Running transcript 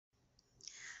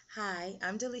Hi,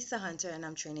 I'm Delisa Hunter and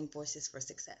I'm training Voices for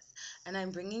Success. And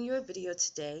I'm bringing you a video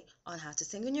today on how to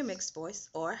sing in your mixed voice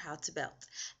or how to belt.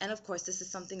 And of course, this is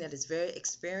something that is very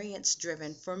experience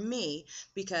driven for me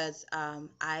because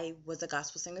I was a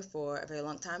gospel singer for a very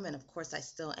long time, and of course, I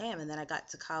still am. And then I got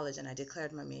to college and I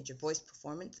declared my major voice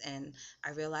performance, and I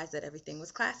realized that everything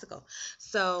was classical.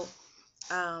 So,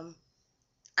 um,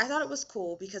 I thought it was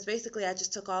cool because basically I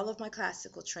just took all of my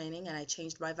classical training and I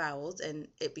changed my vowels and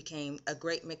it became a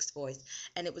great mixed voice.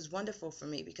 And it was wonderful for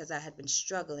me because I had been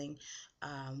struggling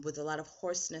with a lot of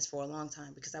hoarseness for a long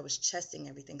time because I was chesting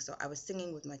everything. So I was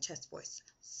singing with my chest voice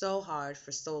so hard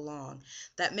for so long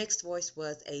that mixed voice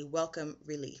was a welcome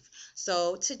relief.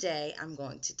 So today I'm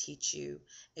going to teach you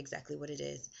exactly what it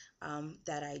is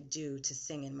that I do to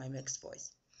sing in my mixed voice.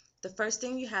 The first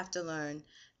thing you have to learn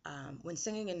when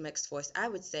singing in mixed voice, I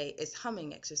would say, is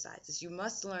humming exercises. You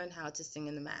must learn how to sing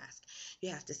in the mask. You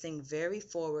have to sing very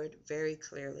forward, very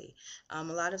clearly. A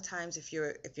lot of times, if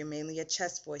you're mainly a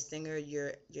chest voice singer,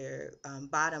 your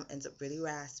bottom ends up really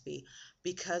raspy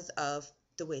because of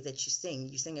the way that you sing.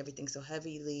 You sing everything so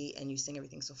heavily and you sing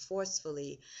everything so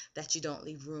forcefully that you don't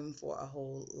leave room for a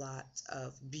whole lot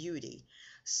of beauty.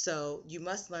 So you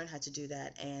must learn how to do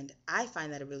that, and I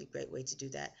find that a really great way to do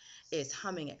that is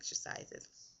humming exercises.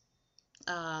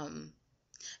 Um,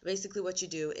 Basically, what you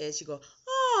do is you go,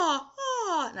 ah,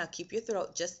 ah. Now keep your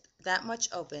throat just that much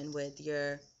open with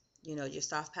your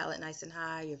soft palate nice and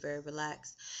high. You're very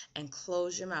relaxed, and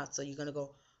close your mouth. So you're gonna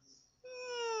go,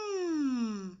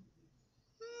 mm,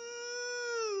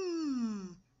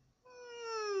 mm,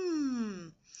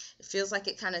 mm. It feels like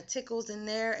it kind of tickles in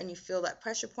there, and you feel that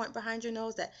pressure point behind your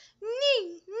nose, that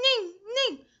ning, ning,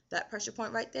 ning. That pressure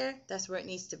point right there, that's where it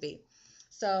needs to be.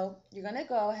 So you're gonna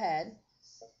go ahead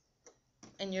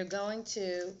and you're going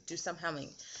to do some humming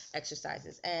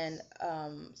exercises. And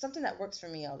something that works for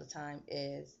me all the time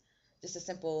is just a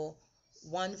simple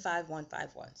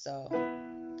 1-5-1-5-1. So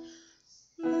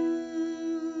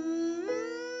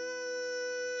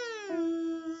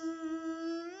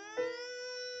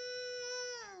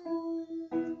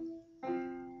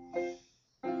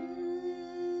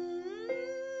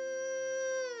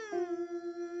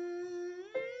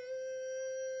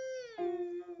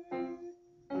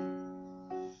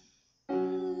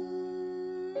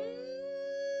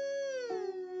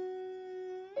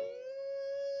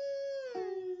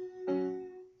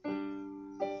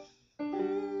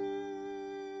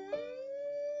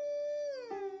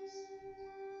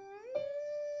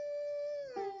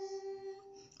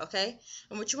okay?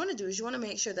 And what you want to do is you want to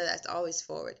make sure that that's always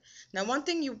forward. Now, one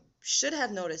thing you should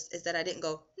have noticed is that I didn't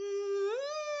go,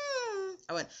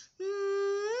 I went,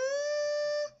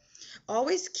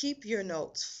 always keep your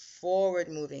notes forward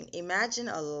moving. Imagine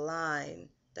a line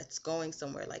that's going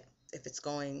somewhere, like if it's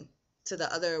going to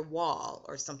the other wall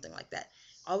or something like that.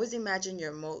 Always imagine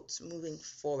your notes moving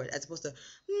forward as opposed to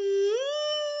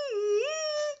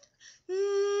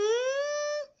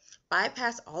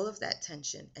bypass all of that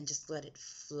tension and just let it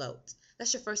float.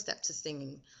 That's your first step to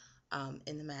singing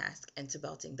in the mask and to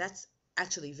belting. That's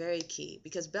actually very key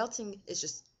because belting is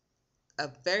just a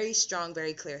very strong,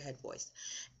 very clear head voice.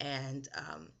 And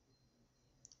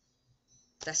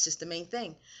that's just the main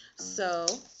thing. So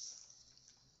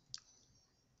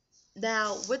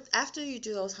now, with after you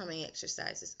do those humming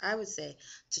exercises, I would say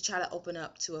to try to open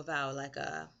up to a vowel like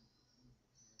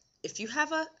if you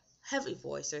have a heavy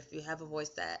voice or if you have a voice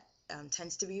that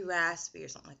tends to be raspy or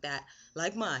something like that,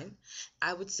 like mine,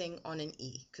 I would sing on an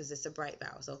E because it's a bright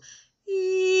vowel. So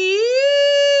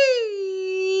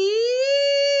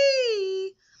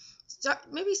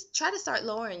maybe try to start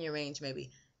lowering your range,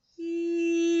 maybe.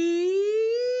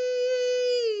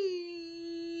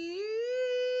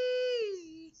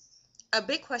 A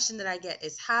big question that I get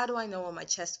is how do I know when my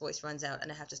chest voice runs out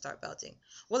and I have to start belting?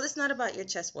 Well, it's not about your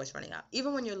chest voice running out.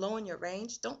 Even when you're low in your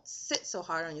range, don't sit so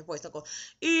hard on your voice. Don't go,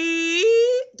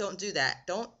 ee. Don't do that.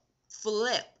 Don't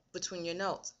flip between your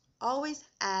notes. Always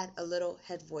add a little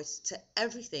head voice to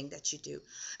everything that you do.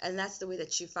 And that's the way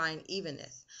that you find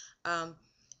evenness. Um,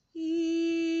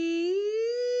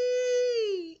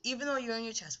 even though you're in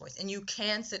your chest voice and you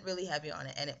can sit really heavy on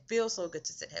it and it feels so good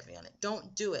to sit heavy on it,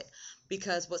 don't do it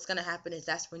because what's going to happen is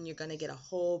that's when you're going to get a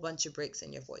whole bunch of breaks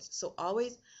in your voice. So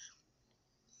always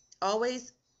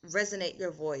resonate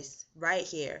your voice right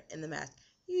here in the mask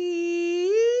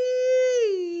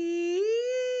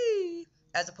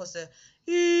as opposed to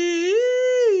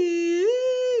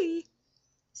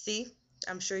see,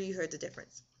 I'm sure you heard the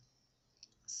difference.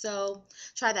 So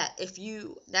try that. If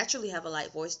you naturally have a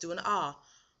light voice, do an ah.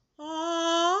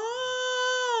 Ah.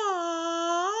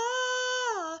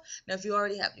 Now, if you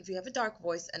have a dark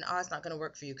voice, an ah is not going to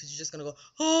work for you because you're just going to go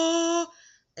ah.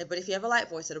 But if you have a light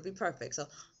voice, it'll be perfect. So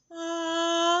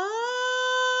ah,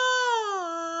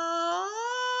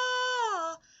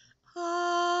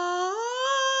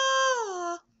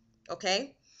 ah.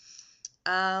 Okay.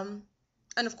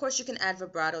 And of course you can add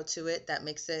vibrato to it. That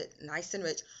makes it nice and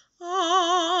rich.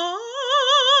 Ah.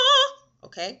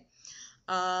 Okay.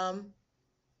 Um.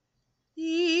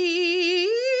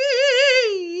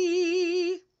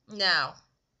 Now,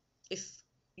 if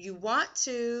you want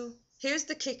to, here's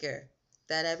the kicker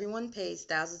that everyone pays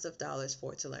thousands of dollars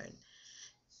for to learn.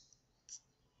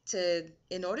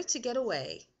 In order to get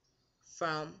away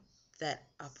from that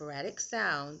operatic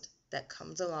sound that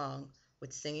comes along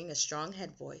with singing a strong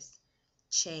head voice,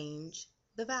 change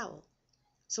the vowel.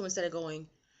 So instead of going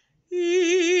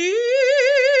ee,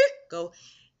 go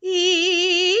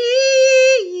ee,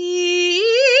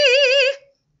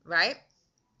 right?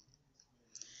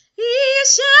 He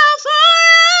shall forever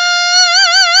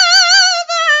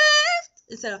live.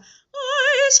 Instead of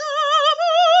I shall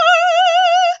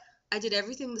forever. I did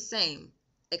everything the same,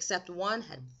 except one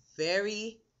had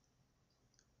very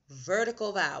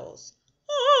vertical vowels.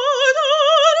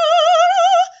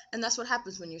 And that's what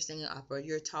happens when you're singing opera.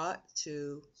 You're taught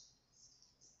to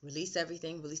release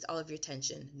everything, release all of your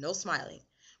tension. No smiling.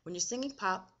 When you're singing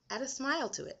pop, add a smile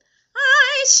to it.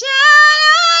 I shall.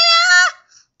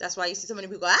 That's why you see so many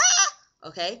people go, ah!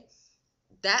 Okay?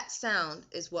 That sound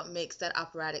is what makes that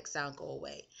operatic sound go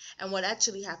away. And what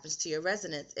actually happens to your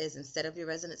resonance is instead of your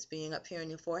resonance being up here in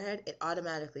your forehead, it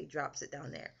automatically drops it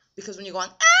down there. Because when you're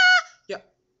going, ah,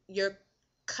 you're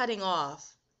cutting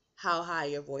off how high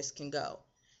your voice can go.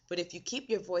 But if you keep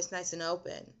your voice nice and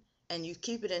open and you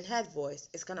keep it in head voice,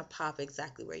 it's going to pop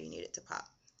exactly where you need it to pop.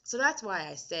 So that's why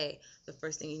I say the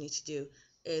first thing you need to do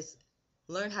is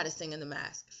learn how to sing in the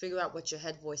mask. Figure out what your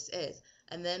head voice is.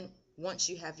 And then once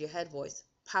you have your head voice,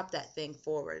 pop that thing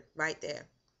forward right there.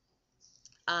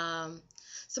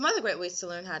 Some other great ways to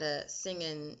learn how to sing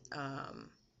in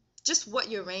just what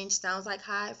your range sounds like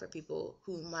high for people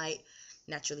who might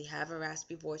naturally have a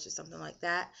raspy voice or something like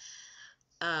that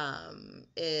I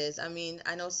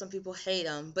know some people hate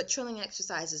them, but trilling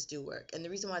exercises do work. And the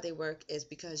reason why they work is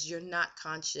because you're not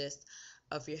conscious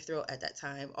of your throat at that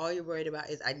time. All you're worried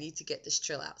about is I need to get this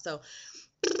trill out. So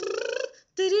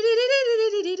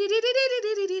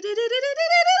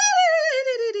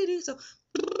so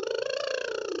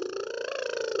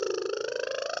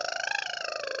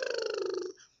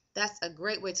that's a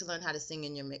great way to learn how to sing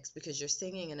in your mix because you're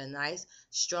singing in a nice,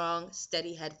 strong,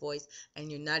 steady head voice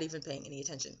and you're not even paying any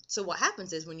attention. So what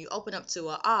happens is when you open up to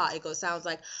a ah, it sounds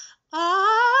like ah.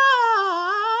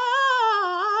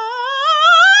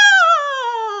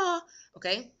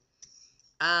 Okay?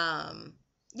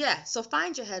 Yeah, so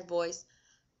find your head voice.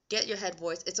 Get your head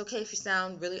voice. It's okay if you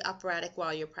sound really operatic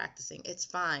while you're practicing. It's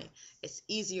fine. It's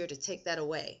easier to take that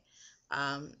away.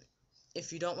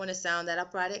 If you don't want to sound that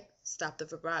operatic, stop the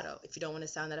vibrato. If you don't want to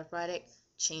sound that operatic,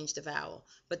 change the vowel.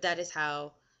 But that is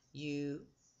how you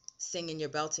sing in your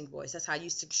belting voice. That's how you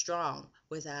sing strong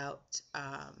without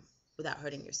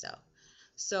hurting yourself.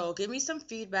 So give me some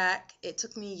feedback. It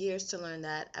took me years to learn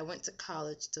that. I went to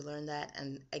college to learn that.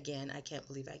 And again, I can't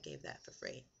believe I gave that for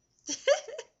free.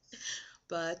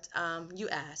 But you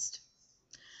asked.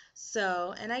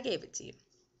 So, and I gave it to you.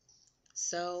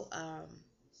 So,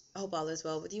 I hope all is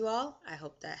well with you all. I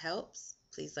hope that helps.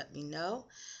 Please let me know.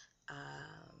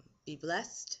 Be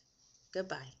blessed.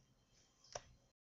 Goodbye.